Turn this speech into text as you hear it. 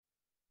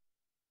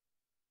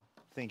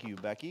Thank you,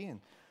 Becky, and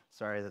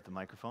sorry that the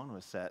microphone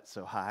was set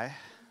so high.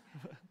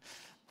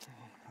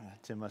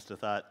 Tim must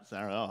have thought, I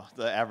don't know,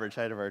 the average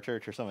height of our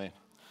church or something.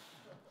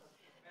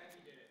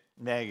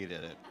 Maggie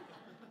did it.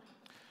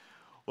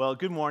 Well,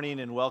 good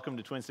morning and welcome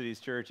to Twin Cities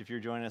Church. If you're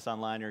joining us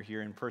online or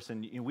here in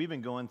person, we've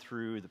been going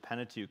through the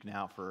Pentateuch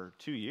now for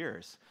 2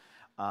 years.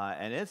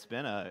 And it's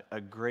been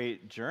a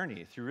great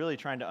journey through really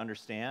trying to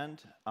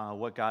understand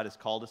what God has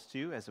called us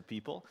to as a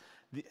people.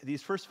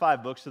 These first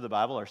 5 books of the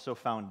Bible are so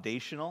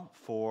foundational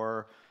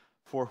for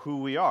who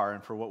we are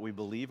and for what we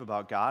believe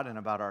about God and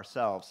about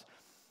ourselves.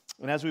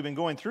 And as we've been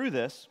going through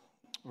this,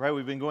 right,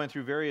 we've been going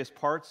through various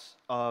parts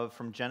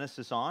from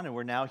Genesis on, and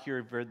we're now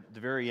here at the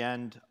very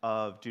end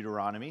of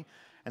Deuteronomy.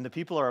 And the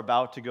people are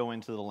about to go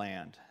into the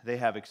land. They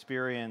have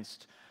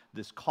experienced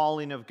this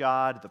calling of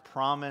God, the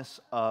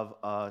promise of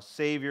a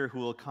Savior who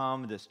will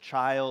come, this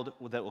child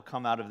that will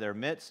come out of their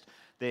midst.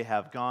 They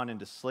have gone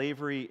into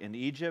slavery in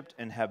Egypt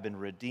and have been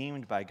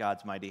redeemed by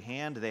God's mighty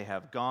hand. They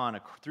have gone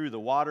through the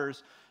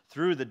waters,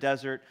 through the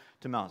desert,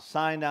 to Mount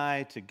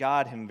Sinai, to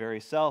God Him very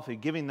self,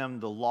 and giving them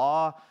the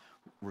law,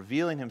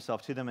 revealing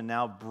Himself to them, and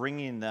now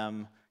bringing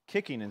them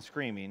kicking and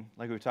screaming,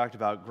 like we talked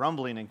about,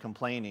 grumbling and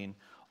complaining,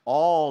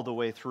 all the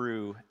way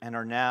through, and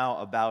are now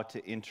about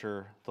to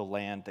enter the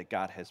land that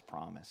God has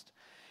promised.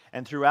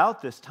 And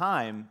throughout this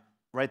time,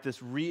 right,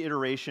 this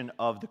reiteration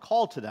of the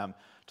call to them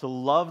to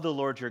love the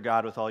Lord your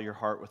God with all your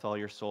heart, with all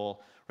your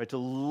soul, right, to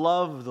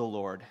love the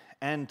Lord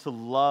and to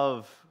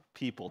love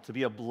people, to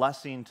be a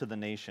blessing to the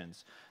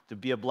nations, to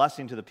be a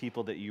blessing to the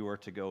people that you are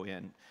to go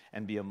in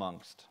and be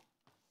amongst.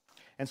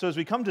 And so as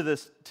we come to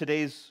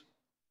today's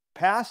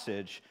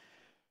passage,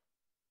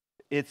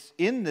 it's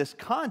in this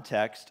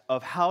context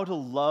of how to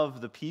love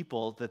the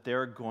people that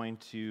they're going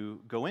to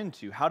go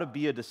into, how to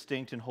be a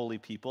distinct and holy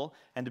people,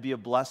 and to be a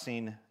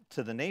blessing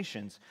to the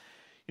nations.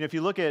 If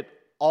you look at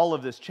all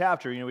of this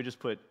chapter, we just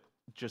put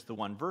just the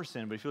one verse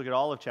in, but if you look at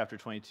all of chapter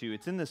 22,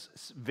 it's in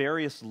this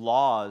various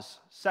laws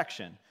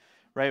section,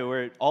 right,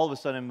 where all of a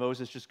sudden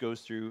Moses just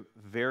goes through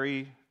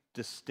very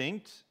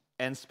distinct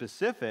and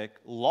specific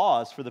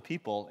laws for the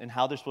people and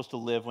how they're supposed to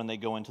live when they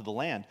go into the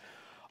land.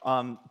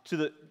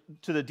 To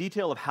the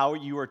detail of how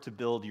you are to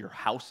build your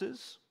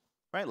houses,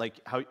 right? Like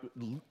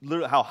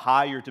how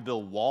high you're to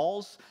build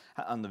walls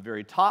on the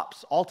very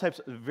tops, all types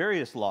of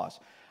various laws.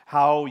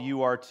 How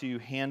you are to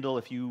handle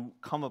if you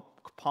come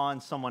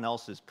upon someone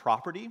else's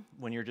property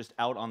when you're just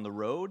out on the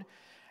road.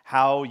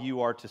 How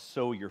you are to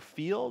sow your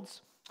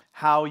fields.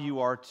 How you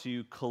are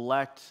to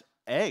collect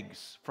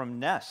eggs from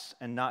nests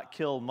and not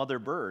kill mother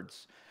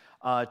birds.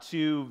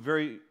 2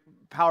 very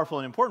powerful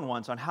and important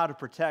ones on how to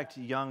protect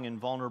young and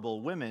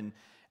vulnerable women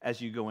as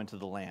you go into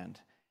the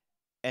land.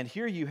 And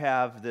here you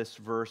have this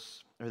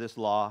verse or this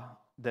law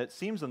that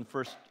seems on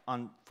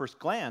first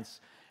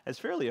glance as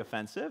fairly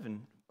offensive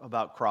and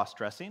about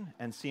cross-dressing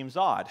and seems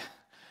odd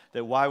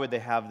that why would they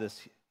have this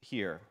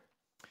here?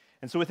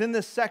 And so within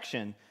this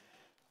section,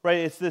 right,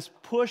 it's this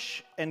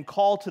push and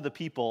call to the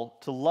people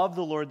to love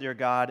the Lord their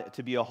God,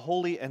 to be a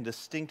holy and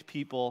distinct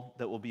people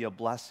that will be a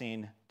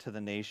blessing to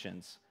the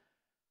nations.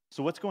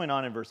 So what's going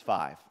on in verse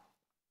 5?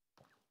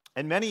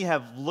 And many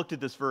have looked at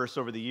this verse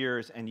over the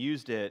years and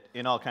used it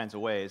in all kinds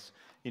of ways.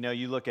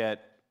 You look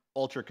at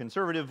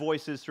ultra-conservative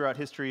voices throughout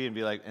history and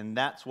be like, and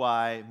that's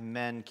why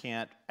men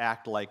can't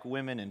act like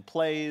women in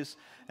plays,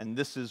 and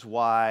this is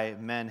why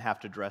men have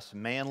to dress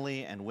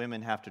manly and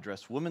women have to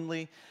dress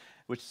womanly,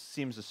 which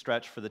seems a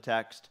stretch for the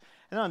text.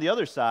 And then on the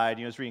other side,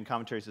 I was reading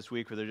commentaries this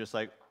week where they're just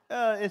like,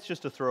 it's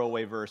just a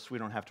throwaway verse, we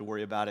don't have to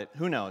worry about it.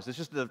 Who knows? It's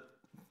just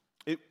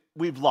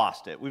we've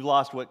lost it. We've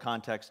lost what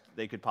context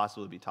they could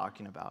possibly be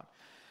talking about.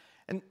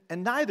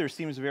 And neither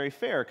seems very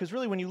fair, because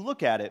really when you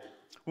look at it,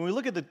 when we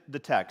look at the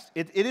text,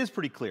 it is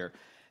pretty clear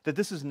that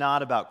this is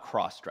not about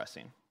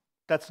cross-dressing.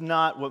 That's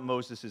not what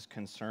Moses is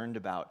concerned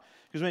about.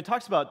 Because when he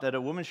talks about that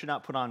a woman should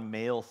not put on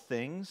male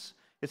things,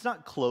 it's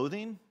not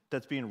clothing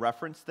that's being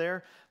referenced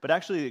there, but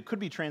actually it could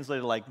be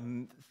translated like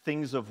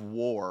things of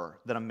war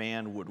that a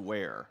man would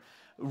wear.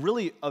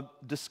 Really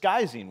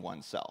disguising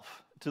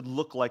oneself to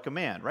look like a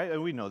man, right?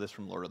 And we know this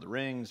from Lord of the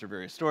Rings or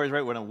various stories,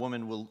 right? When a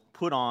woman will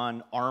put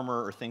on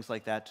armor or things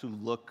like that to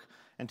look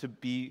and to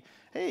be,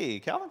 hey,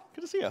 Calvin,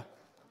 good to see you.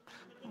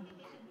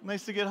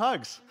 Nice to get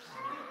hugs.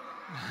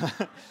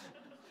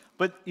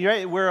 But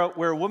right, where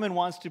a woman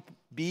wants to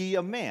be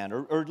a man,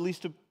 or at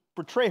least to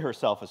portray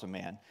herself as a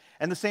man.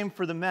 And the same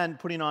for the men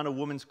putting on a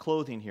woman's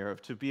clothing here,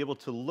 to be able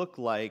to look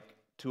like,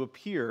 to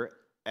appear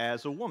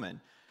as a woman.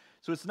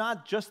 So it's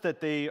not just that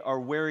they are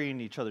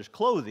wearing each other's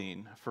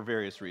clothing for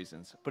various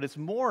reasons, but it's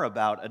more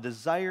about a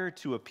desire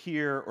to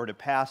appear or to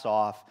pass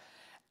off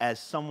as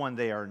someone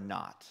they are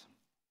not.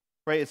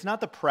 Right? It's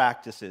not the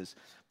practices,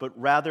 but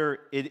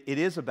rather it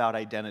is about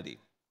identity.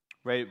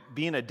 Right?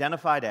 Being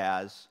identified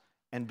as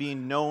and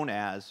being known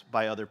as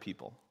by other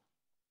people.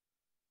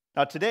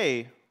 Now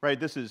today, right,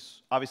 this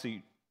is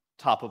obviously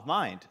top of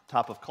mind,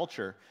 top of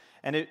culture,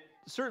 and it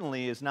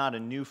certainly is not a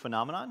new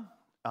phenomenon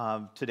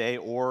today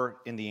or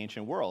in the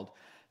ancient world.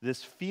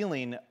 This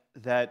feeling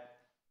that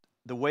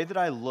the way that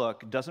I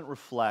look doesn't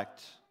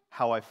reflect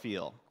how I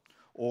feel,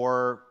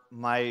 or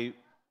my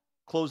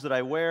clothes that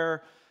I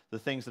wear, the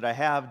things that I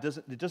have,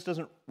 it just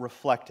doesn't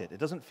reflect it. It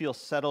doesn't feel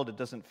settled. It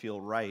doesn't feel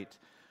right.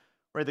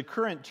 Right? The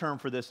current term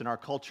for this in our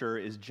culture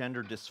is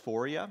gender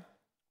dysphoria,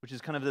 which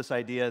is kind of this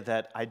idea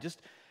that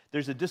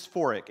there's a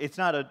dysphoric. It's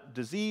not a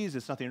disease.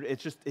 It's nothing.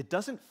 It's just, it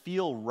doesn't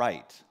feel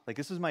right. Like,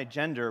 this is my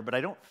gender, but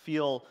I don't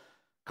feel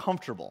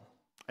comfortable.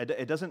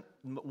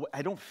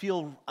 It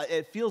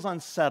feels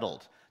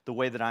unsettled the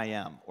way that I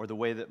am, or the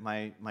way that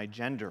my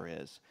gender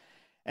is.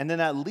 And then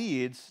that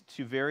leads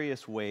to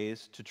various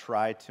ways to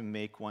try to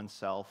make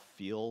oneself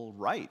feel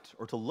right,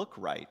 or to look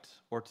right,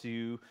 or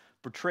to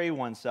portray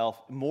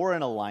oneself more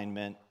in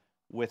alignment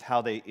with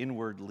how they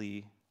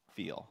inwardly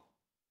feel,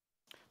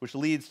 which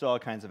leads to all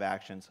kinds of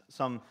actions,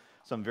 some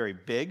very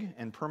big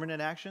and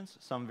permanent actions,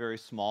 some very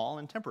small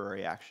and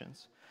temporary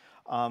actions.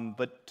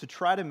 But to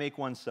try to make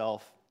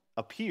oneself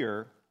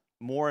appear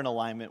more in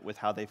alignment with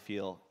how they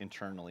feel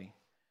internally.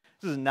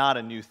 This is not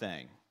a new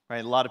thing,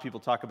 right? A lot of people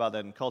talk about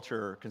that in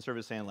culture,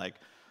 conservatives saying, like,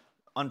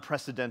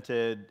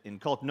 unprecedented in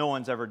culture. No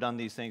one's ever done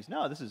these things.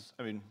 No, this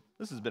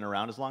has been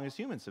around as long as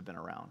humans have been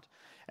around,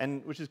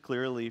 and which is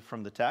clearly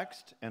from the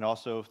text and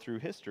also through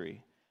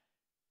history.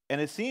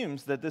 And it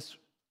seems that this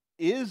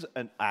is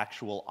an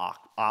actual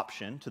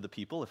option to the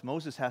people. If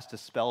Moses has to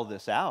spell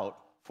this out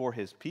for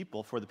his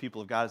people, for the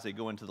people of God as they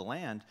go into the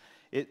land,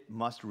 it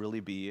must really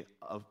be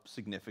a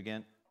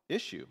significant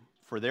issue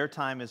for their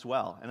time as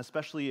well, and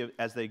especially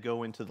as they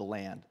go into the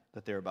land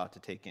that they're about to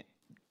take in.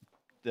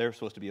 They're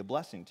supposed to be a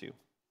blessing to.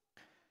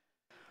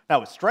 Now,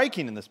 what's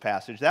striking in this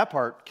passage, that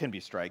part can be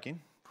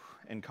striking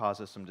and cause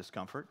us some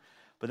discomfort,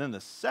 but then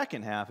the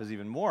second half is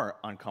even more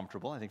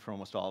uncomfortable, I think, for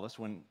almost all of us,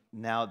 when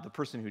now the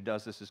person who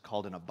does this is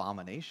called an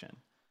abomination.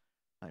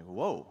 Like,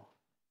 whoa,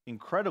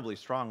 incredibly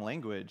strong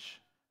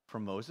language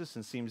from Moses,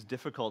 and seems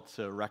difficult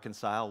to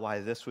reconcile why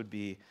this would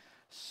be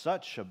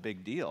such a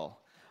big deal,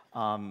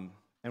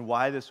 and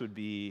why this would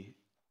be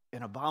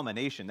an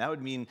abomination. That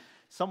would mean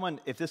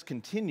if this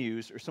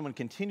continues, or someone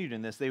continued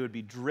in this, they would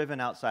be driven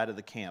outside of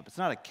the camp. It's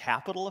not a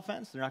capital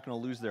offense. They're not going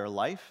to lose their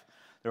life.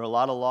 There are a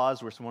lot of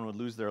laws where someone would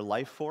lose their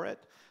life for it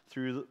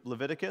through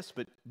Leviticus,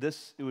 but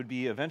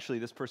eventually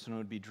this person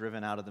would be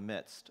driven out of the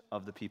midst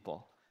of the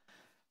people.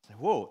 It's like,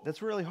 whoa,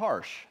 that's really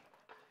harsh.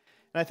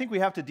 And I think we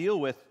have to deal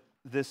with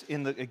this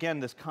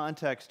this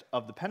context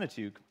of the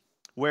Pentateuch,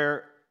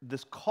 where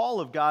this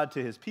call of God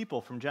to his people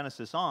from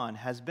Genesis on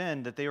has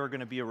been that they are going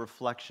to be a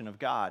reflection of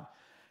God.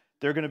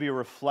 They're going to be a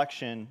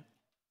reflection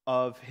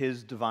of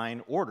his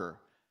divine order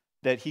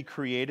that he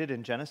created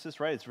in Genesis,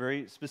 right? It's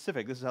very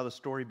specific. This is how the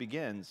story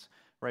begins,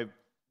 right?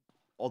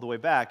 All the way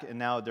back, and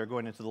now they're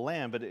going into the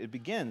land, but it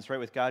begins, right,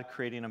 with God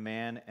creating a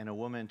man and a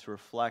woman to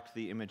reflect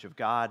the image of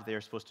God. They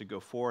are supposed to go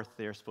forth.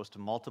 They are supposed to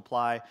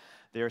multiply.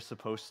 They are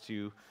supposed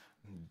to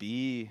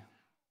be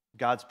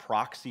God's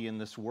proxy in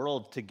this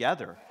world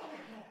together.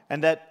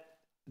 And that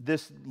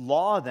this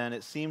law, then,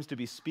 it seems to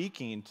be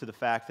speaking to the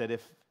fact that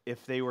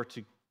if they were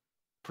to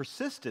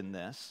persist in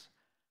this,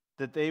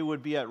 that they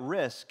would be at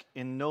risk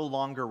in no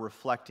longer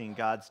reflecting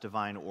God's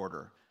divine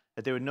order,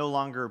 that they would no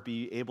longer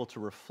be able to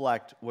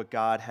reflect what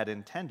God had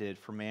intended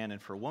for man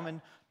and for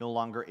woman, no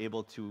longer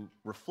able to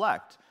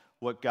reflect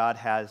what God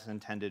has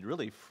intended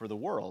really for the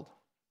world.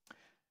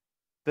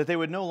 That they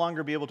would no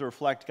longer be able to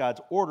reflect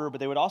God's order,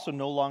 but they would also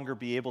no longer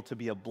be able to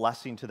be a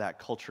blessing to that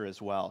culture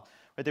as well.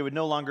 Right? They would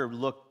no longer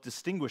look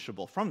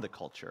distinguishable from the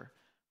culture.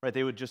 Right?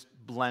 They would just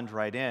blend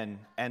right in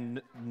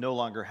and no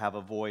longer have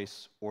a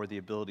voice or the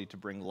ability to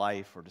bring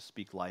life or to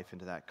speak life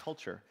into that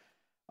culture.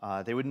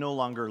 They would no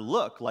longer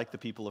look like the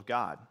people of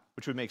God,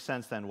 which would make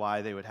sense then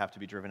why they would have to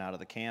be driven out of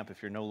the camp.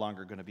 If you're no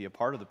longer going to be a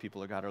part of the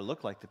people of God or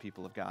look like the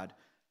people of God,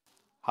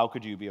 how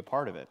could you be a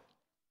part of it?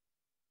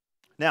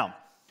 Now,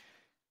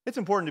 it's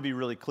important to be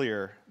really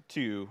clear,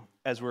 too,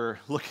 as we're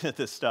looking at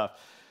this stuff.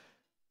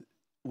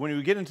 When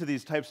we get into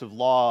these types of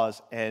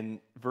laws and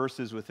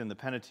verses within the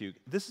Pentateuch,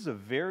 this is a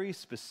very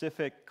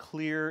specific,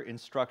 clear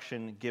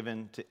instruction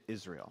given to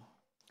Israel.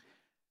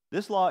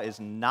 This law is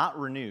not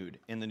renewed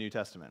in the New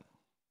Testament.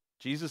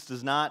 Jesus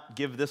does not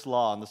give this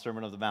law on the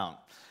Sermon on the Mount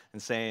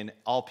and saying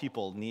all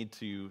people need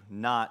to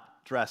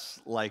not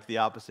dress like the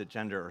opposite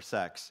gender or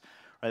sex.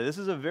 Right? This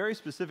is a very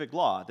specific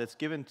law that's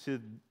given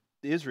to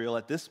Israel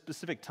at this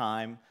specific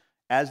time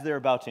as they're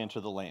about to enter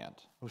the land.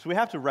 So we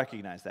have to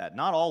recognize that.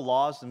 Not all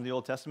laws in the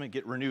Old Testament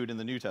get renewed in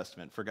the New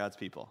Testament for God's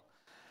people.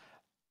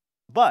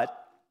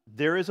 But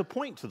there is a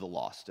point to the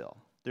law still.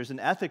 There's an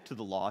ethic to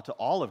the law, to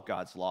all of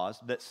God's laws,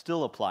 that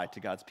still apply to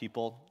God's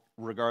people,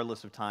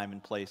 regardless of time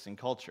and place and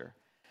culture.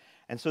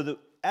 And so the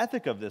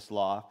ethic of this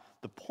law,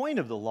 the point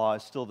of the law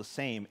is still the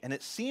same. And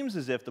it seems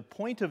as if the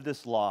point of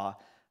this law,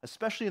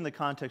 especially in the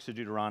context of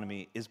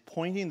Deuteronomy, is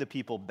pointing the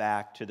people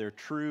back to their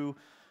true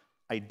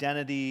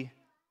identity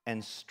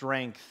and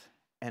strength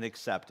and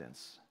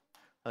acceptance.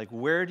 Like,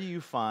 where do you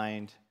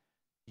find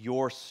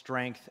your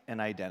strength and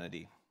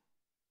identity?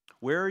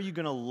 Where are you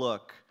going to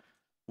look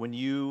when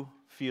you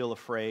feel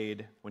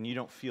afraid, when you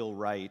don't feel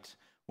right,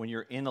 when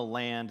you're in a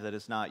land that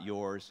is not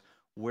yours?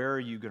 Where are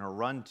you going to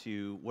run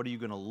to? What are you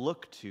going to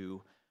look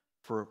to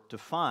to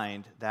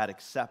find that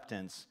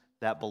acceptance,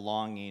 that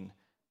belonging,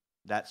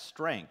 that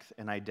strength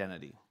and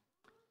identity.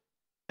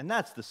 And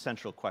that's the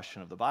central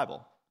question of the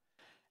Bible.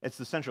 It's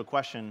the central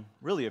question,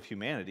 really, of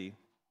humanity,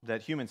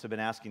 that humans have been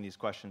asking these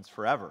questions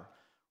forever,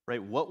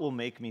 right? What will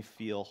make me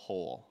feel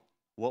whole?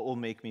 What will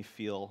make me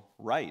feel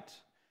right?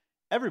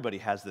 Everybody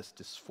has this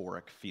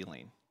dysphoric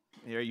feeling.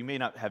 You may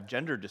not have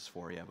gender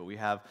dysphoria, but we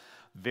have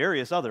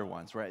various other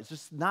ones, right? It's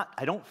just not,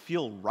 I don't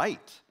feel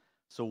right.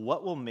 So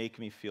what will make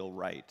me feel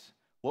right?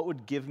 What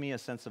would give me a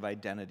sense of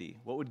identity?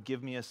 What would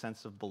give me a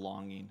sense of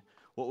belonging?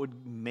 What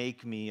would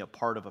make me a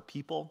part of a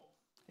people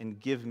and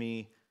give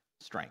me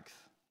strength?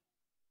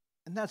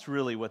 And that's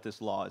really what this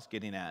law is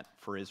getting at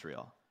for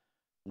Israel.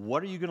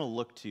 What are you going to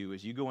look to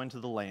as you go into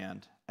the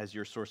land as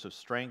your source of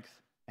strength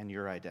and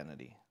your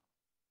identity?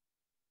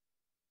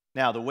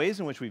 Now, the ways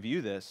in which we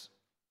view this,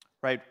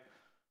 right,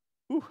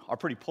 are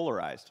pretty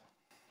polarized.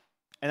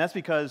 And that's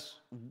because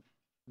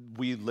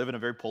we live in a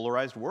very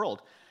polarized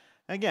world.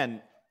 And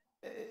again,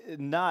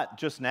 not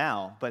just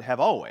now, but have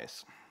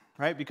always,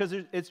 right? Because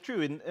it's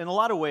true. In a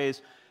lot of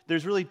ways,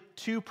 there's really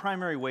two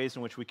primary ways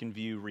in which we can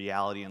view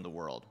reality in the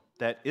world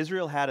that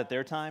Israel had at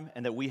their time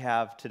and that we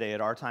have today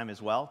at our time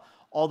as well,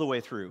 all the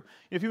way through.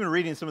 If you've been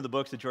reading some of the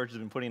books that George has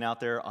been putting out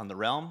there on the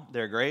realm,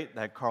 they're great.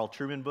 That Carl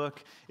Trueman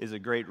book is a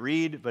great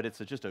read, but it's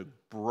just a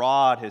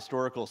broad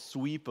historical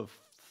sweep of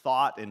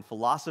thought and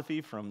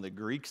philosophy from the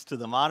Greeks to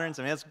the moderns.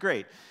 I mean, that's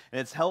great. And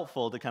it's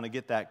helpful to kind of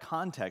get that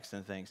context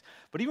and things.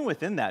 But even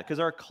within that, because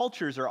our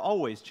cultures are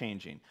always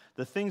changing,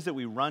 the things that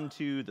we run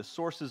to, the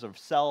sources of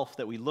self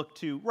that we look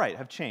to, right,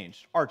 have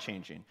changed, are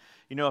changing.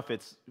 You know, if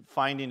it's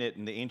finding it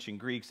in the ancient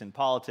Greeks in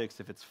politics,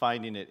 if it's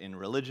finding it in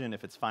religion,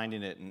 if it's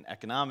finding it in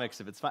economics,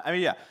 if it's,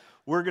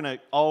 we're going to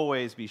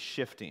always be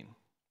shifting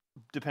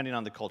depending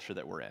on the culture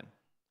that we're in,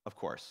 of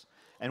course.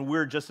 And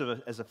we're just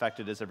as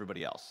affected as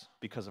everybody else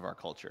because of our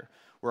culture.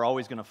 We're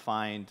always going to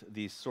find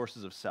these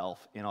sources of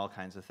self in all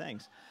kinds of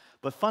things.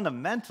 But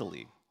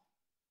fundamentally,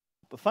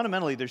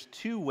 there's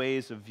two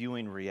ways of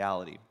viewing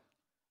reality.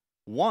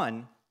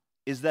 One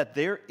is that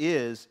there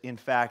is, in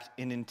fact,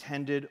 an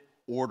intended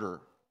order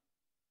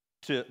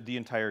to the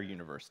entire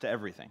universe, to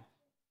everything.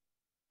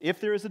 If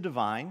there is a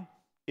divine,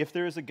 if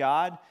there is a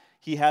God,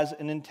 he has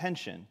an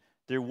intention.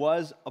 There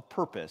was a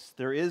purpose.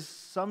 There is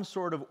some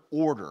sort of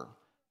order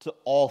to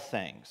all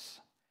things.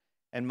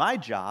 And my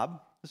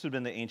job, this would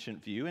have been the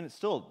ancient view, and it's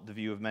still the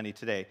view of many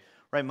today,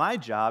 right? My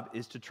job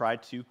is to try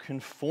to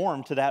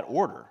conform to that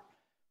order.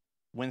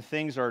 When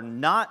things are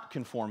not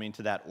conforming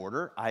to that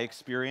order, I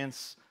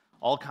experience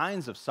all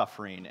kinds of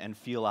suffering and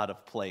feel out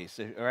of place.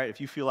 All right,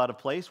 if you feel out of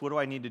place, what do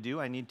I need to do?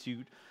 I need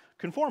to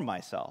conform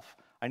myself.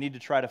 I need to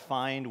try to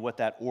find what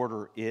that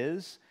order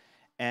is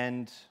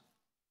and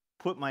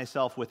put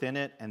myself within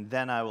it, and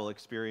then I will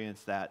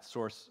experience that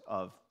source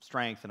of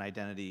strength and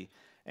identity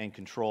and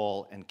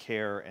control and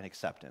care and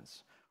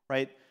acceptance,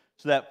 right?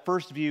 So that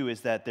first view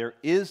is that there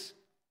is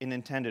an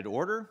intended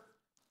order,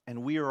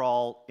 and we are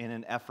all in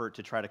an effort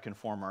to try to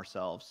conform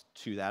ourselves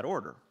to that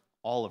order,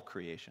 all of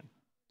creation.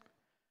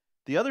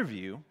 The other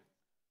view,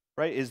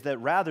 right, is that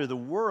rather the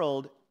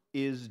world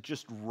is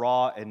just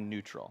raw and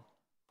neutral.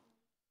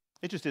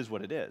 It just is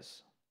what it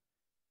is.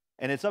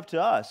 And it's up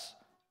to us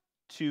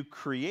to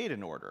create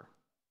an order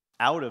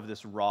out of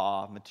this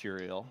raw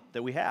material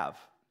that we have.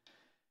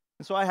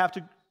 And so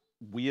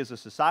we as a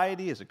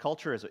society, as a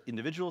culture, as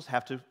individuals,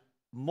 have to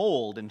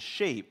mold and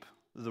shape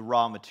the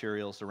raw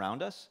materials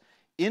around us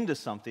into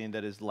something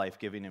that is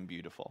life-giving and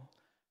beautiful,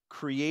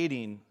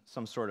 creating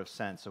some sort of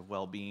sense of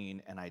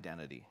well-being and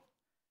identity.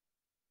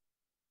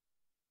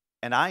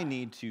 And I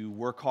need to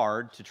work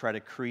hard to try to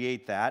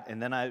create that,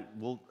 and then I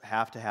will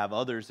have to have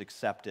others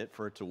accept it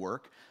for it to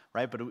work,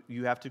 right? But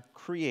you have to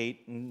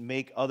create and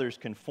make others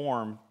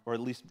conform, or at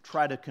least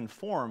try to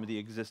conform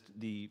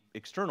the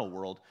external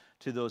world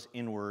to those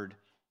inward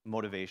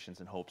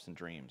motivations and hopes and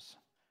dreams.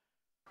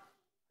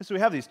 And so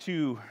we have these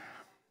two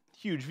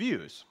huge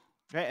views,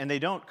 right? And they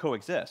don't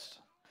coexist.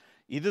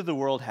 Either the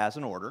world has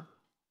an order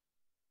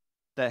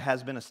that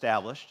has been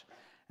established,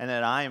 and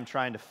that I am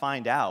trying to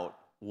find out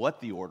what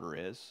the order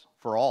is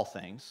for all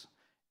things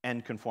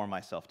and conform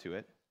myself to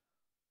it,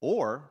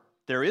 or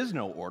there is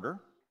no order,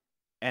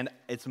 and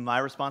it's my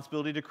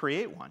responsibility to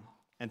create one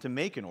and to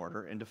make an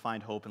order and to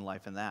find hope and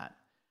life in that.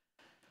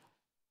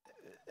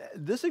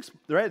 This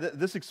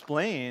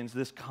explains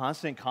this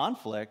constant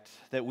conflict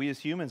that we as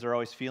humans are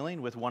always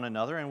feeling with one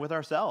another and with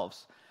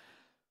ourselves.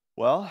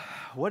 Well,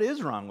 what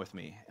is wrong with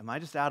me? Am I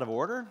just out of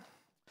order?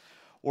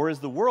 Or is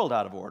the world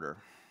out of order?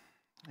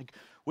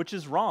 Which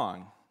is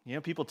wrong? You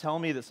know, people tell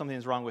me that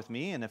something's wrong with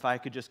me, and if I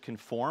could just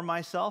conform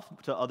myself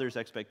to others'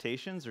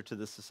 expectations or to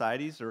the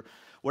societies or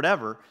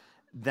whatever,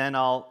 then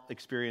I'll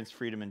experience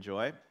freedom and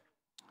joy.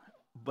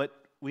 But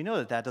we know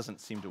that that doesn't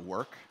seem to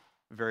work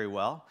very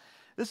well.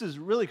 This is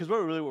really, because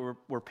what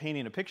we're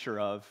painting a picture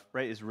of,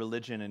 right, is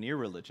religion and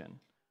irreligion,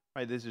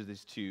 right? These are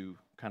these two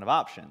kind of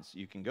options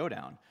you can go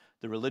down.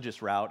 The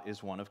religious route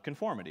is one of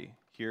conformity.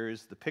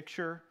 Here's the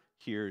picture,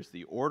 here's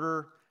the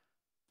order.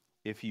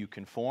 If you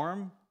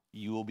conform,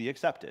 you will be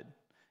accepted.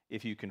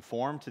 if you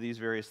conform to these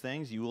various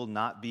things, you will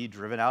not be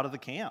driven out of the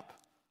camp,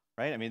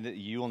 right? I mean,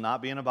 you will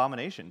not be an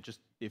abomination. Just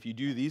if you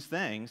do these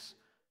things,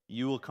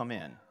 you will come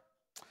in.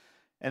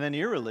 And then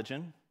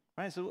irreligion,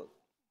 right? So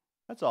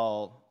that's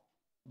all,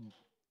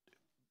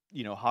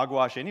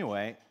 hogwash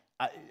anyway.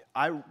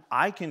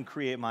 I can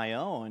create my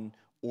own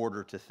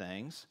order to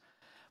things,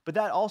 but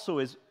that also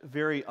is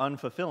very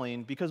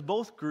unfulfilling because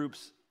both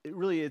groups,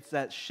 it's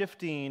that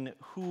shifting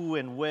who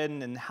and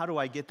when and how do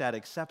I get that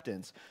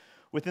acceptance.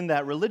 Within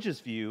that religious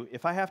view,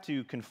 if I have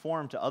to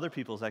conform to other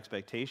people's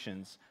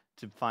expectations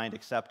to find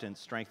acceptance,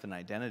 strength, and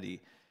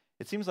identity,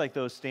 it seems like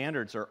those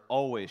standards are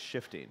always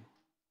shifting.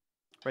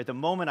 Right? The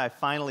moment I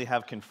finally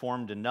have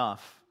conformed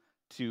enough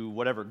to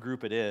whatever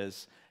group it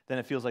is, then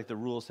it feels like the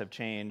rules have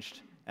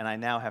changed, and I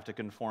now have to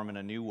conform in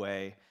a new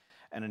way,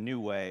 and a new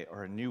way,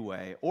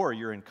 or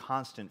you're in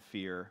constant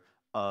fear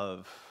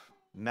of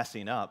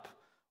messing up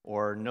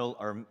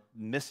or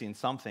missing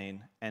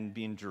something and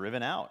being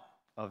driven out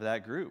of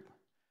that group.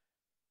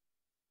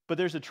 But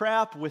there's a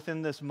trap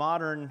within this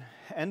modern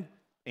and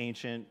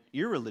ancient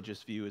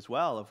irreligious view as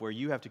well of where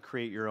you have to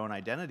create your own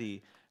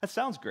identity. That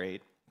sounds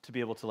great to be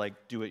able to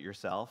do it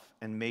yourself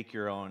and make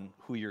your own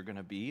who you're going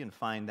to be and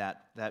find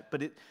that.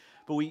 But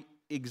we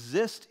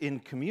exist in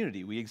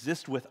community. We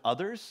exist with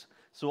others.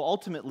 So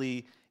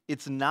ultimately,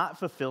 it's not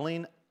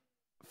fulfilling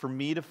for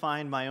me to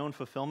find my own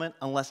fulfillment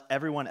unless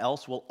everyone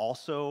else will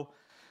also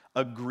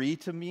agree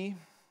to me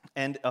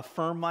and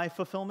affirm my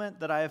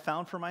fulfillment that I have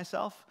found for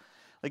myself.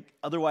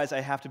 Otherwise, I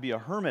have to be a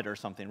hermit or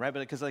something, right?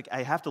 But because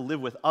I have to live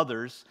with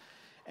others,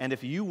 and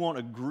if you won't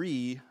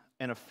agree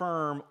and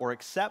affirm or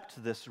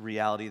accept this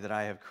reality that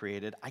I have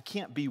created, I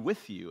can't be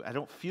with you. I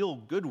don't feel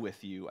good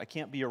with you. I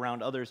can't be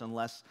around others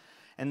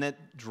and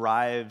that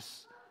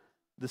drives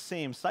the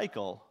same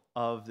cycle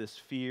of this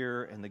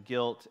fear and the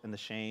guilt and the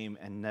shame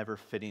and never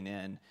fitting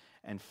in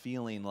and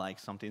feeling like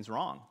something's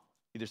wrong.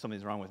 Either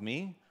something's wrong with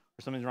me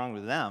or something's wrong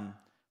with them,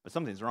 but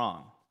something's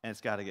wrong and it's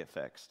got to get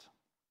fixed.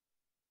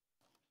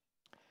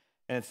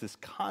 And it's this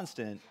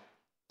constant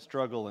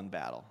struggle and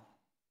battle.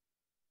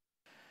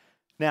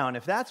 Now, and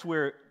if that's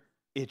where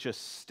it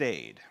just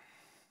stayed,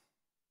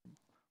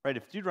 right?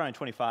 If Deuteronomy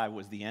 25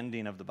 was the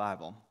ending of the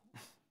Bible,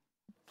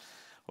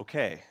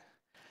 okay,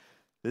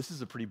 this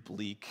is a pretty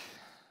bleak,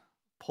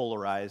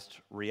 polarized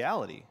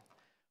reality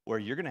where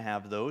you're going to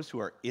have those who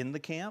are in the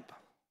camp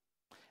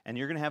and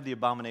you're going to have the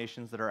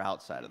abominations that are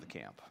outside of the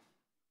camp.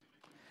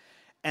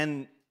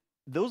 And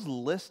those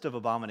list of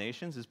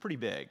abominations is pretty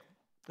big.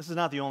 This is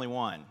not the only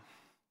one.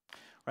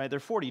 Right? There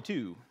are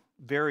 42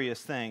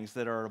 various things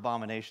that are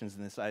abominations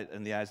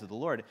in the eyes of the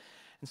Lord.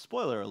 And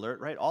spoiler alert,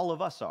 right? All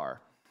of us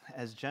are,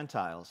 as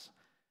Gentiles.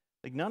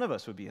 None of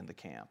us would be in the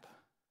camp.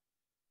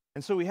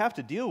 And so we have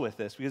to deal with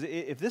this, because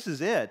if this is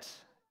it,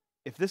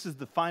 if this is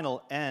the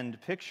final end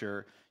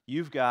picture,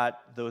 you've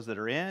got those that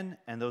are in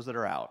and those that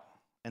are out.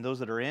 And those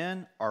that are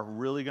in are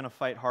really going to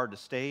fight hard to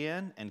stay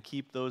in and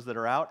keep those that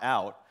are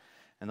out.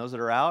 And those that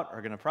are out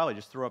are going to probably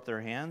just throw up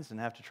their hands and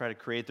have to try to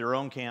create their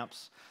own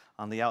camps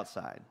on the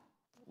outside,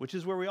 which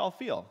is where we all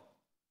feel.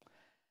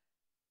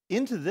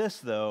 Into this,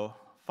 though,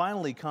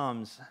 finally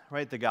comes,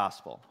 right, the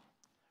gospel,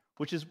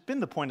 which has been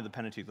the point of the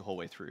Pentateuch the whole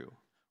way through.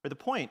 Where the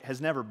point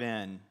has never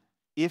been,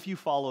 if you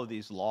follow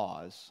these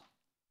laws,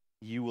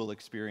 you will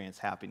experience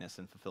happiness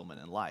and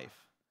fulfillment in life.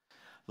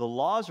 The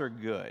laws are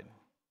good.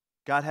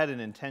 God had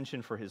an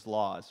intention for his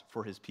laws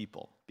for his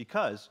people,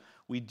 because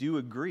we do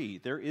agree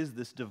there is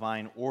this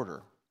divine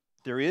order.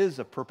 There is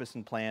a purpose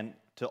and plan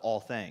to all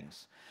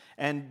things.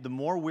 And the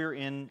more we're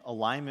in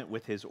alignment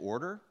with his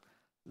order,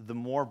 the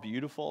more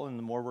beautiful and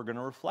the more we're going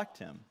to reflect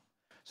him.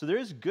 So there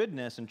is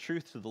goodness and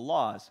truth to the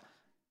laws,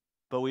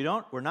 but we're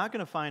not going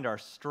to find our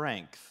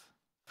strength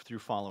through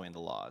following the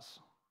laws.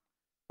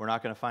 We're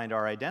not going to find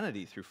our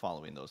identity through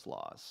following those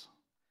laws.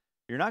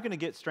 You're not going to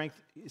get strength,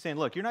 saying,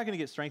 look, you're not going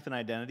to get strength and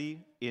identity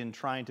in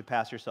trying to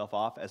pass yourself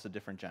off as a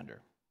different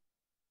gender.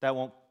 That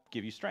won't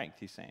give you strength,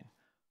 he's saying.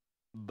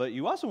 But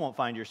you also won't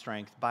find your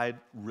strength by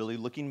really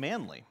looking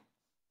manly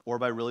or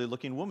by really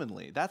looking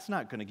womanly. That's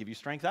not going to give you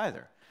strength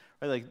either.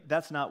 Right?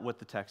 That's not what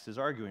the text is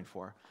arguing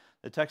for.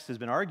 The text has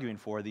been arguing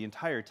for the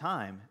entire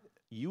time,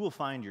 you will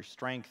find your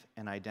strength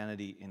and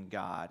identity in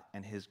God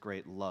and his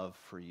great love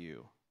for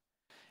you.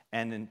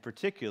 And in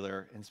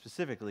particular, and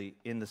specifically,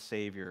 in the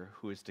Savior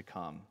who is to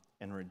come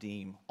and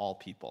redeem all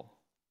people.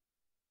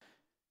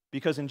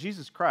 Because in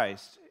Jesus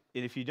Christ,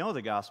 if you know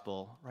the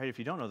gospel, right, if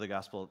you don't know the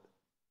gospel,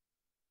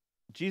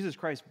 Jesus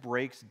Christ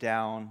breaks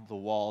down the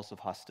walls of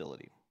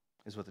hostility,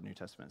 is what the New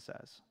Testament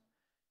says.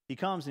 He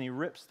comes and he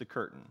rips the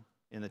curtain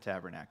in the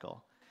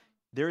tabernacle.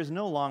 There is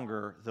no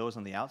longer those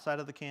on the outside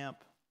of the camp,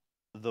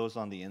 those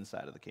on the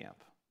inside of the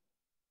camp.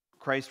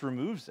 Christ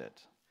removes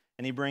it,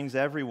 and he brings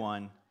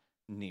everyone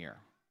near.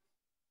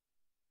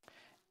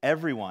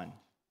 Everyone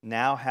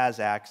now has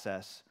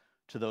access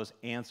to those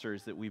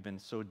answers that we've been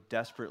so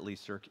desperately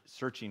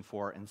searching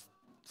for and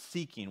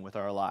seeking with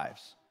our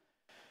lives.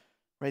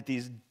 Right?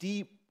 These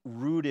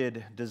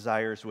deep-rooted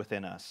desires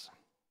within us.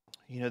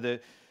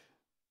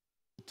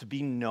 To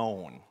be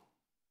known.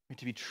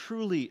 to be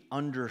truly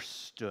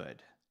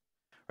understood.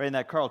 Right, in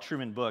that Carl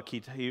Trueman book,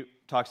 he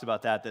talks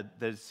about that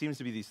there seems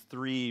to be these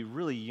three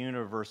really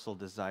universal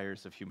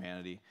desires of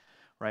humanity.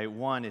 Right,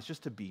 one is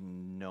just to be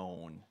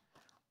known.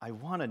 I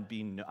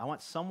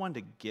want someone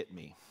to get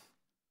me.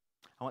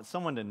 I want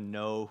someone to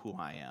know who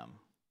I am.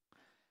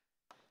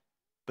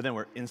 But then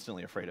we're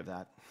instantly afraid of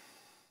that.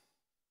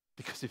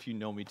 Because if you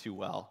know me too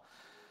well,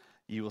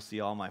 you will see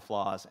all my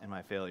flaws and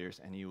my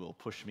failures, and you will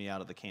push me out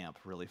of the camp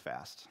really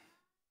fast.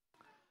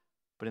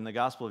 But in the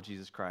gospel of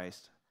Jesus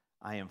Christ,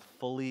 I am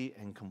fully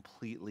and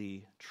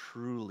completely,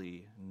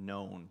 truly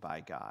known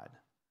by God.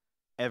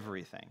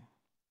 Everything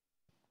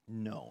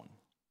known.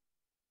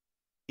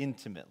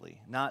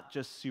 Intimately, not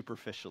just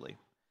superficially.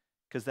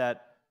 Because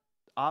that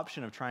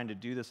option of trying to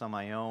do this on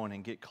my own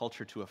and get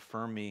culture to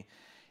affirm me,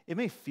 it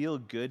may feel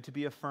good to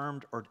be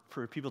affirmed or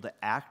for people to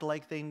act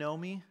like they know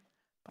me,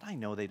 but I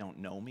know they don't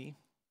know me,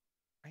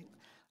 right?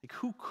 Like,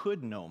 who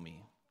could know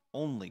me?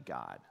 Only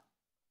God.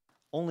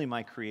 Only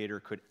my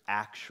Creator could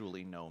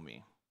actually know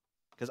me.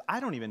 Because I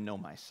don't even know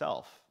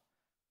myself.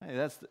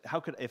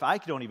 If I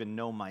don't even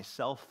know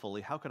myself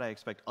fully, how could I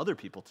expect other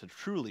people to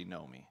truly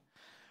know me?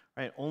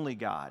 Right? Only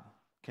God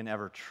can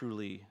ever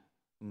truly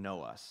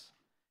know us.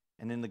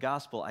 And in the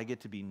gospel, I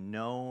get to be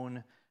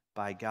known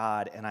by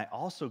God, and I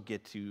also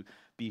get to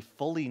be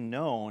fully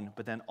known,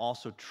 but then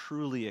also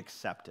truly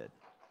accepted.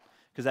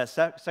 Because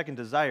that second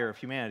desire of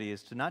humanity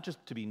is to not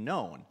just to be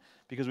known,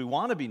 because we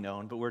want to be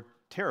known, but we're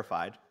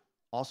terrified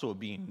also of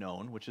being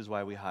known, which is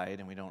why we hide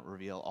and we don't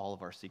reveal all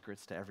of our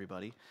secrets to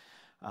everybody,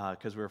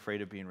 because we're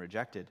afraid of being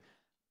rejected.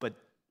 But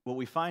what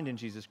we find in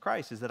Jesus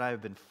Christ is that I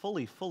have been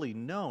fully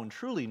known,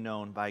 truly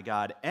known by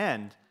God,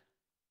 and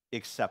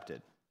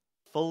accepted,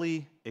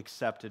 fully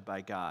accepted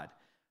by God.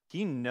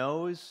 He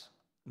knows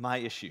my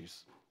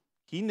issues.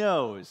 He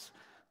knows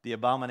the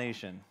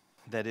abomination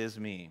that is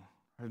me,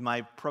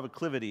 my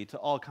proclivity to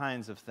all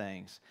kinds of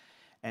things.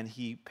 And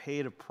he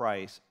paid a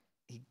price.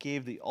 He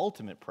gave the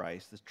ultimate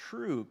price, the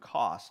true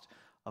cost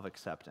of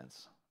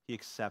acceptance. He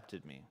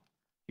accepted me.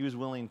 He was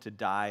willing to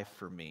die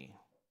for me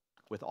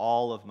with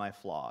all of my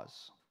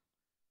flaws.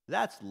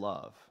 That's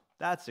love.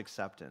 That's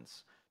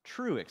acceptance.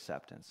 True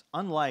acceptance,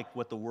 unlike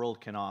what the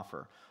world can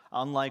offer,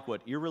 unlike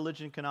what your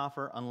religion can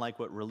offer, unlike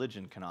what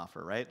religion can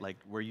offer, right? Like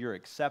where you're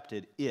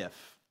accepted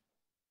if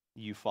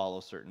you follow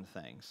certain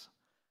things.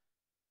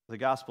 The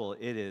gospel,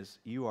 it is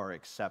you are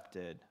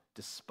accepted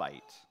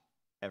despite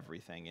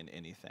everything and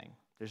anything.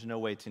 There's no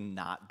way to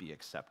not be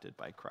accepted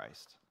by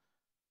Christ.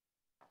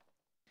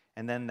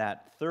 And then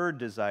that third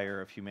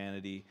desire of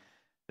humanity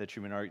that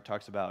Trueman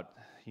talks about,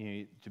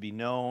 to be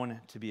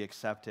known, to be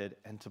accepted,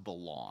 and to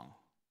belong.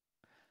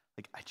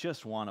 Like, I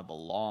just want to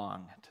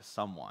belong to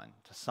someone,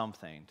 to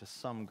something, to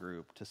some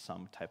group, to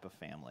some type of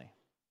family.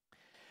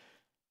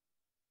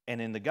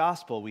 And in the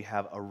gospel, we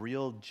have a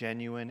real,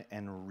 genuine,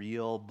 and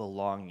real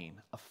belonging,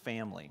 a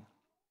family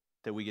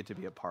that we get to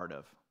be a part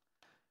of.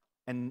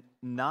 And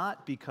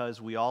not because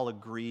we all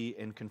agree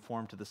and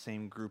conform to the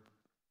same group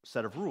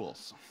set of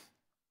rules.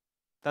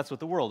 That's what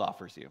the world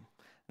offers you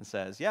and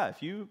says, yeah,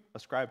 if you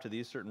ascribe to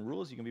these certain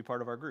rules, you can be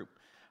part of our group.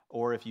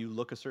 Or if you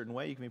look a certain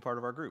way, you can be part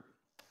of our group.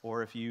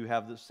 Or if you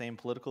have the same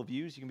political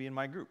views, you can be in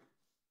my group.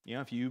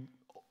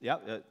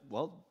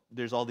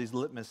 There's all these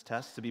litmus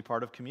tests to be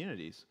part of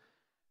communities.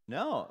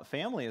 No, a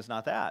family is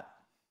not that,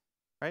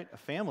 right? A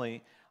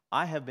family,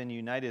 I have been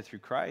united through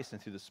Christ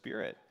and through the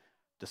Spirit,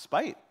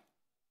 despite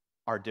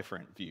our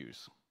different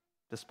views,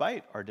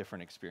 despite our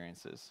different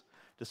experiences,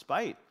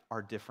 despite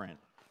our different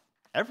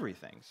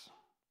everythings.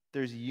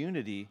 There's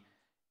unity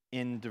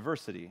in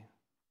diversity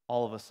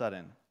all of a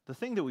sudden. The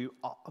thing that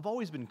I've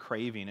always been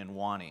craving and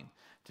wanting,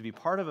 to be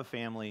part of a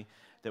family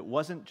that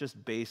wasn't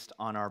just based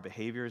on our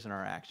behaviors and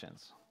our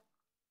actions.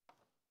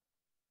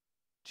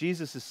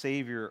 Jesus is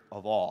Savior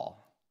of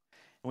all.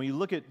 And when you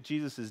look at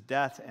Jesus'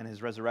 death and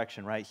his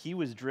resurrection, right, he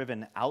was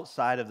driven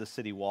outside of the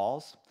city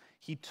walls.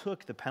 He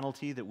took the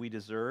penalty that we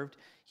deserved.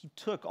 He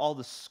took all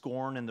the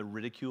scorn and the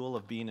ridicule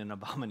of being an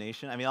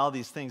abomination. I mean, all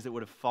these things that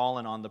would have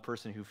fallen on the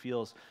person who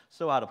feels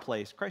so out of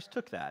place. Christ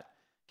took that.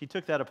 He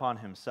took that upon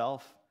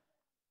himself.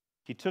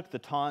 He took the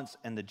taunts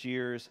and the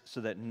jeers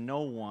so that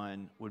no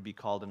one would be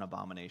called an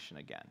abomination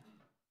again,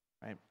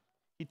 right?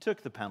 He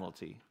took the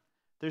penalty.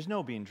 There's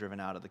no being driven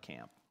out of the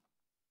camp.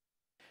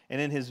 And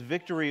in his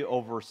victory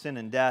over sin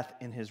and death,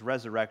 in his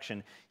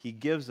resurrection, he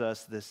gives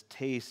us this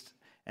taste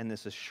and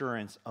this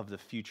assurance of the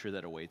future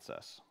that awaits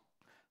us.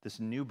 This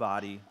new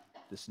body,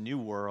 this new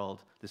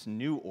world, this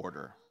new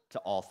order to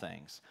all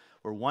things,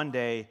 where one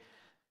day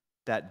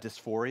that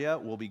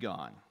dysphoria will be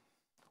gone,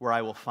 where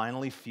I will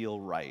finally feel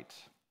right.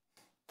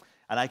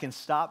 And I can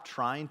stop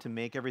trying to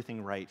make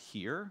everything right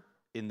here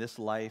in this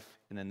life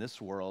and in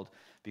this world,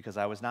 because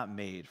I was not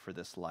made for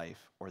this life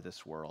or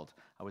this world.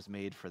 I was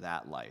made for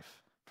that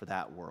life, for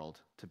that world,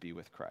 to be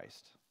with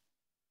Christ.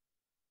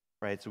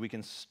 Right? So we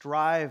can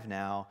strive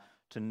now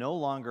to no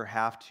longer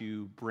have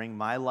to bring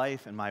my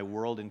life and my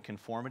world in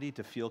conformity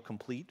to feel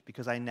complete,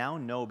 because I now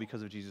know,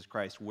 because of Jesus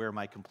Christ, where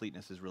my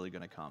completeness is really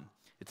going to come.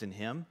 It's in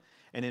him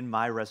and in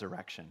my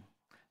resurrection.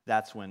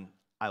 That's when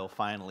I will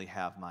finally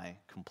have my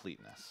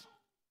completeness.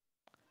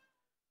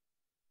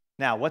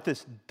 Now, what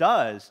this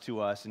does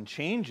to us and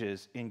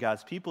changes in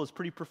God's people is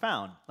pretty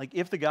profound. Like,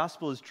 if the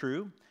gospel is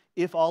true,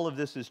 if all of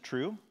this is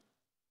true,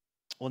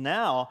 well,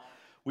 now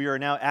we are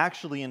now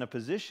actually in a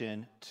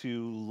position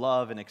to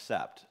love and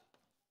accept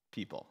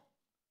people,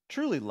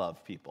 truly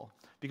love people,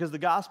 because the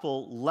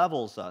gospel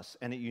levels us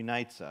and it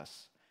unites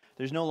us.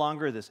 There's no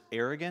longer this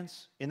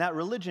arrogance. In that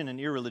religion and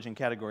irreligion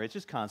category, it's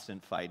just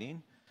constant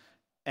fighting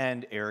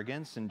and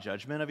arrogance and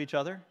judgment of each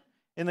other.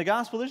 In the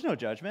gospel, there's no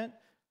judgment.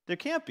 There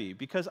can't be,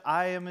 because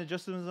I am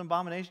just as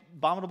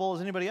abominable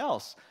as anybody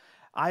else.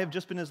 I have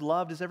just been as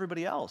loved as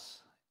everybody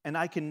else. And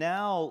I can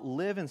now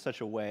live in such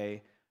a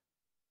way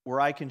where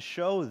I can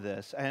show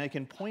this and I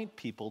can point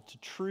people to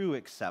true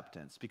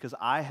acceptance because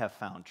I have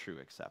found true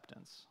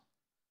acceptance.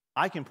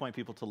 I can point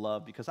people to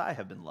love because I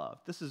have been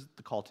loved. This is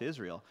the call to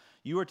Israel.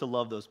 You are to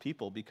love those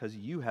people because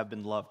you have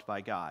been loved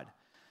by God.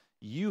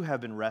 You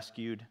have been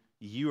rescued.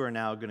 You are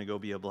now going to go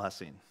be a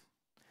blessing.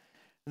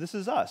 This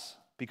is us.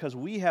 Because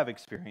we have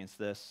experienced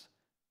this,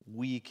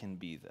 we can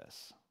be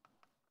this.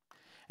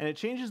 And it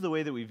changes the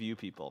way that we view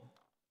people.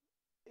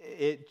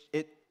 It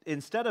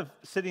instead of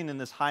sitting in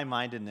this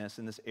high-mindedness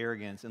and this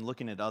arrogance and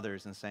looking at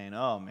others and saying,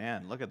 oh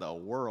man, look at the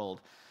world.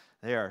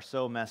 They are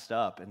so messed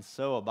up and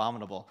so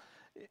abominable.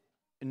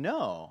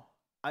 No,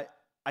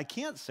 I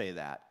can't say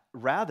that.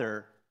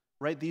 Rather,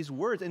 right, these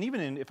words, and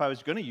even if I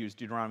was going to use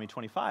Deuteronomy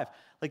 25,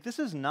 like this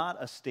is not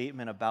a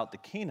statement about the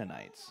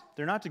Canaanites.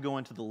 They're not to go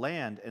into the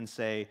land and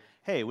say,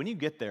 hey, when you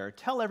get there,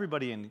 tell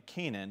everybody in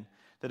Canaan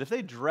that if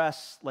they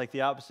dress like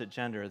the opposite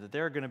gender, that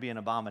they're going to be an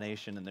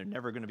abomination and they're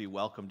never going to be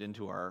welcomed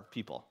into our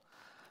people.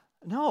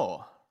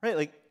 No, right,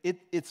 like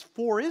it's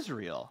for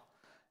Israel.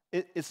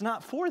 It's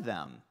not for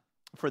them,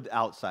 for the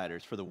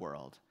outsiders, for the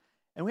world.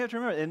 And we have to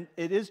remember, and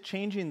it is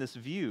changing this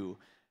view,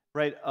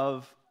 right,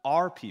 of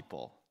our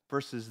people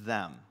versus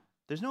them.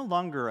 There's no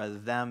longer a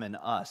them and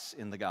us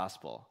in the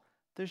gospel.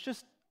 There's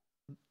just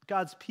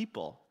God's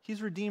people.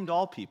 He's redeemed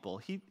all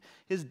people.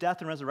 His death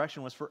and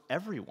resurrection was for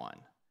everyone.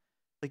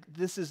 Like,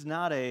 this is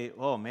not a,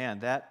 oh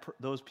man,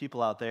 those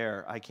people out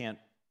there, I can't.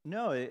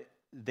 No,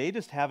 they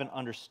just haven't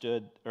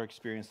understood or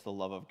experienced the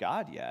love of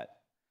God yet.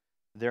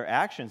 Their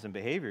actions and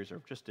behaviors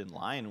are just in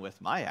line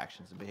with my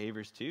actions and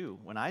behaviors too,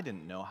 when I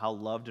didn't know how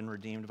loved and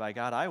redeemed by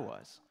God I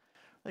was.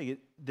 Like,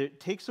 it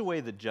takes away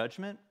the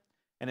judgment,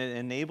 and it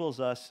enables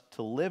us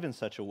to live in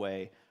such a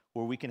way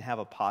where we can have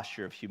a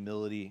posture of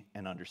humility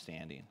and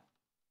understanding.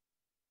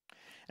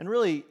 And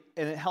really,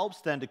 and it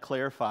helps then to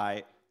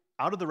clarify,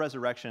 out of the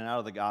resurrection and out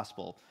of the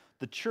gospel,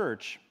 the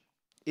church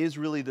is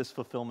really this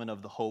fulfillment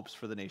of the hopes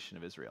for the nation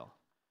of Israel,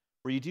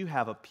 where you do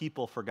have a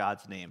people for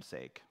God's name's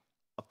sake,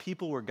 a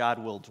people where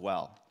God will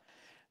dwell.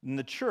 And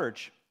the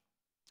church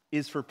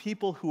is for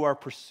people who are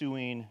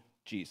pursuing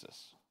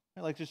Jesus.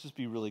 Like, let's just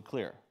be really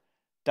clear.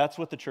 That's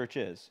what the church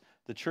is.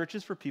 The church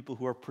is for people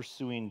who are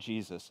pursuing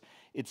Jesus.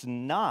 It's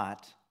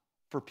not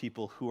for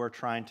people who are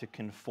trying to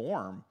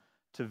conform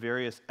to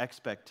various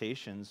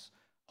expectations,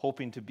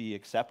 hoping to be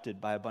accepted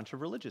by a bunch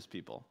of religious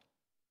people.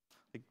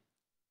 Like,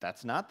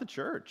 that's not the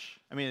church.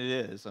 I mean,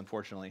 it is,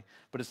 unfortunately,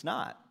 but it's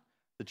not.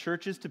 The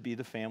church is to be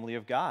the family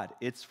of God.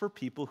 It's for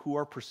people who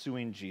are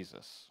pursuing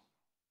Jesus.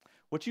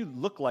 What you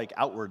look like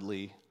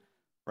outwardly,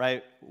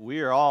 right?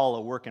 We are all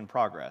a work in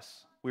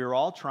progress. We are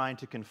all trying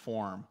to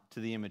conform to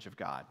the image of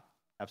God.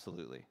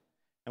 Absolutely.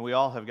 And we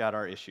all have got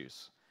our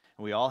issues.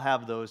 And we all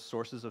have those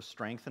sources of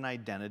strength and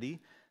identity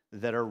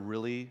that are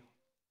really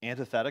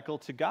antithetical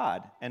to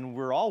God. And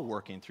we're all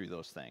working through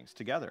those things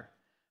together.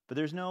 But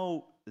there's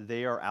no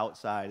they are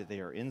outside,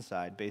 they are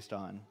inside based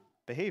on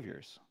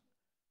behaviors.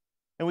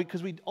 And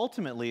because we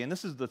ultimately, and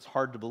this is that's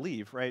hard to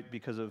believe, right,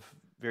 because of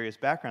various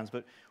backgrounds,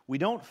 but we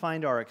don't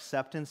find our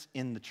acceptance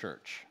in the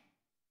church.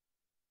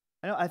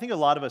 I think a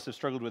lot of us have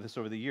struggled with this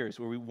over the years,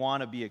 where we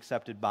want to be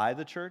accepted by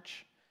the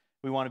church,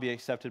 we want to be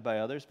accepted by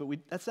others, but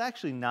that's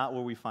actually not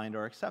where we find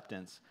our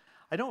acceptance.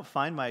 I don't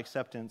find my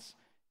acceptance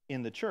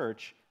in the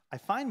church. I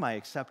find my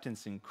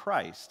acceptance in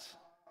Christ,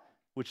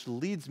 which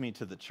leads me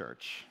to the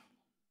church.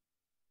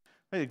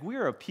 Like, we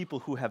are a people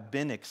who have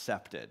been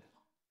accepted,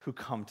 who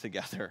come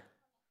together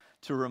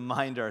to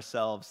remind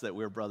ourselves that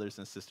we're brothers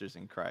and sisters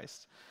in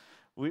Christ.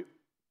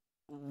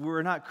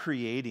 We're not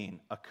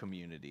creating a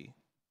community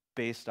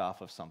based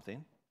off of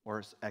something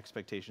or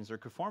expectations or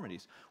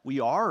conformities. We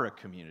are a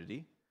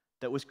community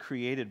that was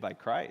created by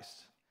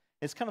Christ.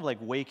 It's kind of like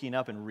waking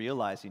up and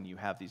realizing you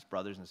have these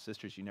brothers and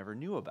sisters you never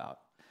knew about.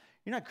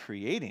 You're not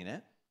creating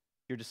it,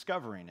 you're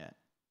discovering it.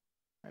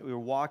 Right? We're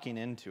walking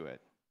into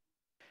it.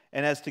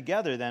 And as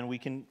together then,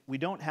 we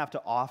don't have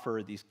to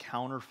offer these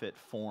counterfeit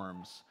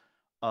forms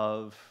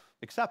of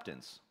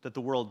acceptance that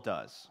the world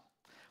does.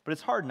 But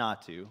it's hard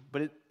not to.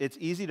 But it's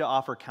easy to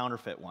offer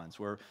counterfeit ones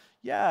where,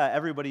 yeah,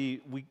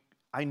 everybody,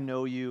 I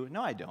know you.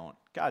 No, I don't.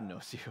 God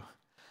knows you.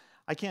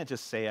 I can't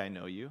just say I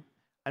know you.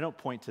 I don't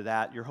point to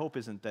that. Your hope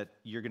isn't that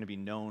you're going to be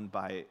known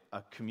by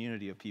a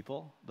community of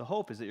people. The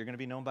hope is that you're going to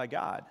be known by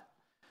God.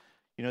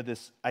 You know,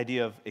 this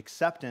idea of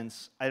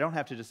acceptance, I don't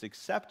have to just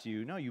accept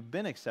you. No, you've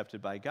been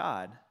accepted by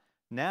God.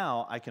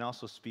 now I can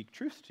also speak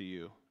truth to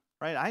you,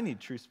 right? I need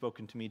truth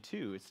spoken to me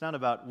too. It's not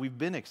about we've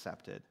been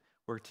accepted.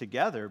 We're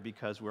together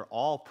because we're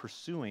all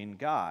pursuing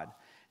God,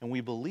 and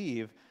we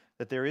believe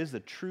that there is the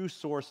true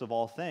source of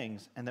all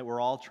things and that we're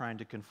all trying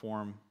to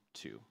conform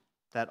to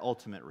that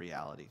ultimate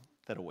reality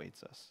that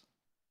awaits us.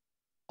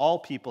 All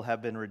people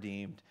have been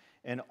redeemed,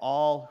 and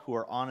all who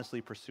are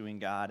honestly pursuing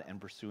God and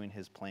pursuing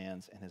his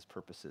plans and his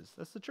purposes.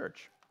 That's the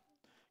church,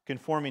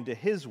 conforming to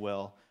his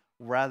will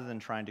rather than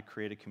trying to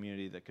create a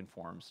community that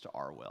conforms to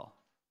our will.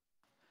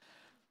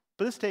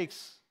 But this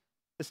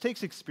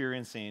takes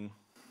experiencing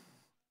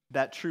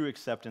that true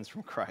acceptance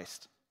from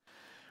Christ,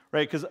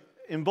 right? Because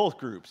in both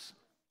groups,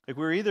 like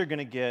we're either going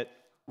to get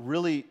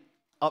really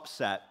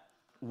upset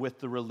with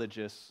the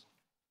religious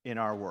in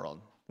our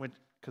world,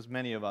 because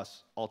many of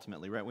us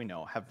ultimately, right, we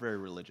know, have very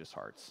religious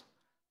hearts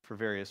for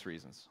various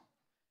reasons.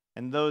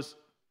 And those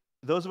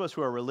of us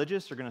who are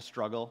religious are going to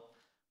struggle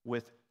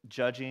with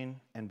judging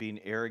and being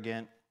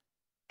arrogant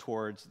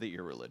towards the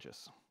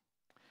irreligious.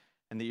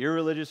 And the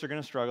irreligious are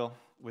going to struggle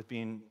with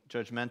being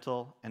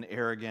judgmental and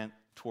arrogant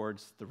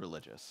towards the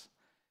religious.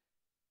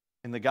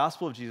 In the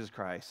gospel of Jesus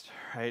Christ,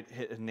 right,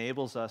 it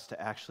enables us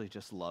to actually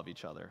just love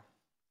each other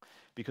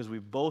because we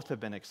both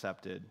have been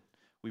accepted.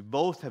 We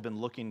both have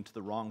been looking to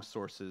the wrong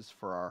sources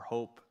for our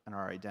hope and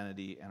our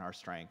identity and our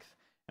strength,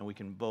 and we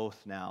can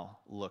both now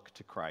look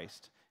to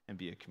Christ and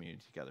be a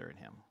community together in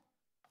him.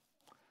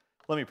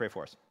 Let me pray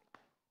for us.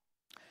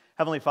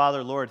 Heavenly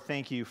Father, Lord,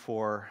 thank you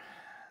for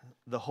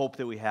the hope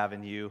that we have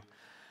in you.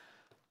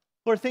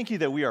 Lord, thank you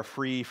that we are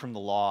free from the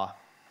law.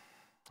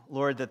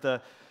 Lord,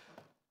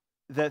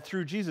 that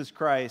through Jesus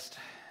Christ,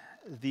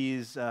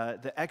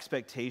 the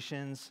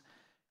expectations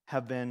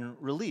have been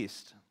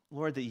released.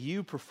 Lord, that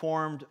you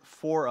performed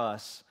for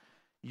us,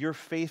 your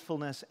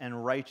faithfulness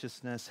and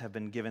righteousness have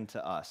been given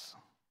to us.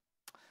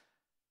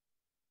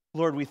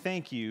 Lord, we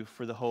thank you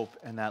for the hope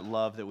and that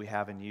love that we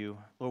have in you.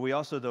 Lord, we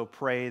also, though,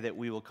 pray that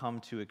we will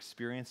come to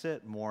experience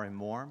it more and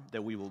more,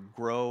 that we will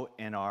grow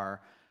in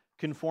our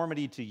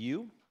conformity to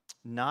you,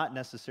 not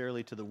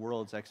necessarily to the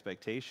world's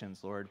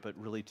expectations, Lord, but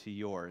really to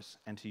yours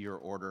and to your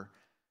order.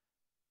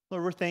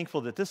 Lord, we're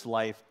thankful that this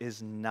life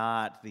is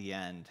not the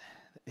end.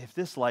 If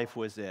this life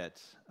was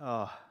it,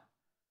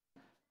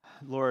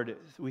 Lord,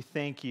 we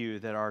thank you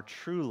that our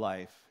true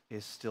life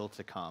is still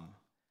to come.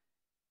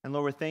 And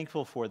Lord, we're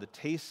thankful for the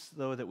tastes,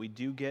 though, that we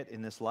do get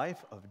in this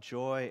life of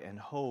joy and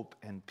hope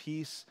and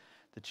peace,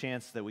 the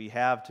chance that we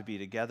have to be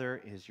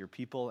together as your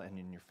people and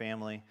in your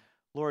family.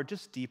 Lord,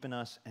 just deepen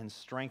us and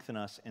strengthen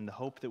us in the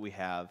hope that we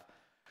have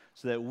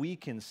so that we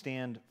can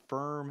stand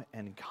firm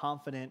and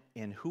confident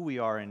in who we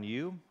are in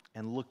you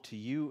and look to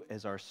you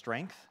as our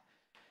strength.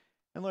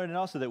 And Lord, and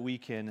also that we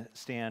can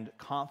stand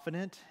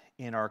confident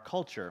in our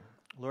culture.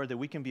 Lord, that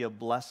we can be a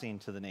blessing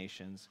to the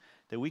nations,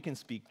 that we can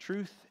speak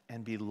truth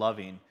and be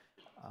loving,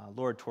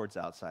 Lord, towards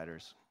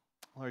outsiders.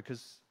 Lord,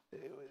 because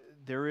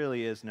there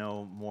really is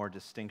no more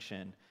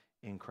distinction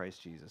in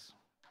Christ Jesus.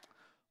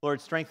 Lord,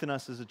 strengthen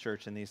us as a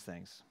church in these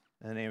things.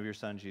 In the name of your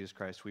Son, Jesus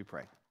Christ, we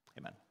pray.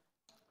 Amen.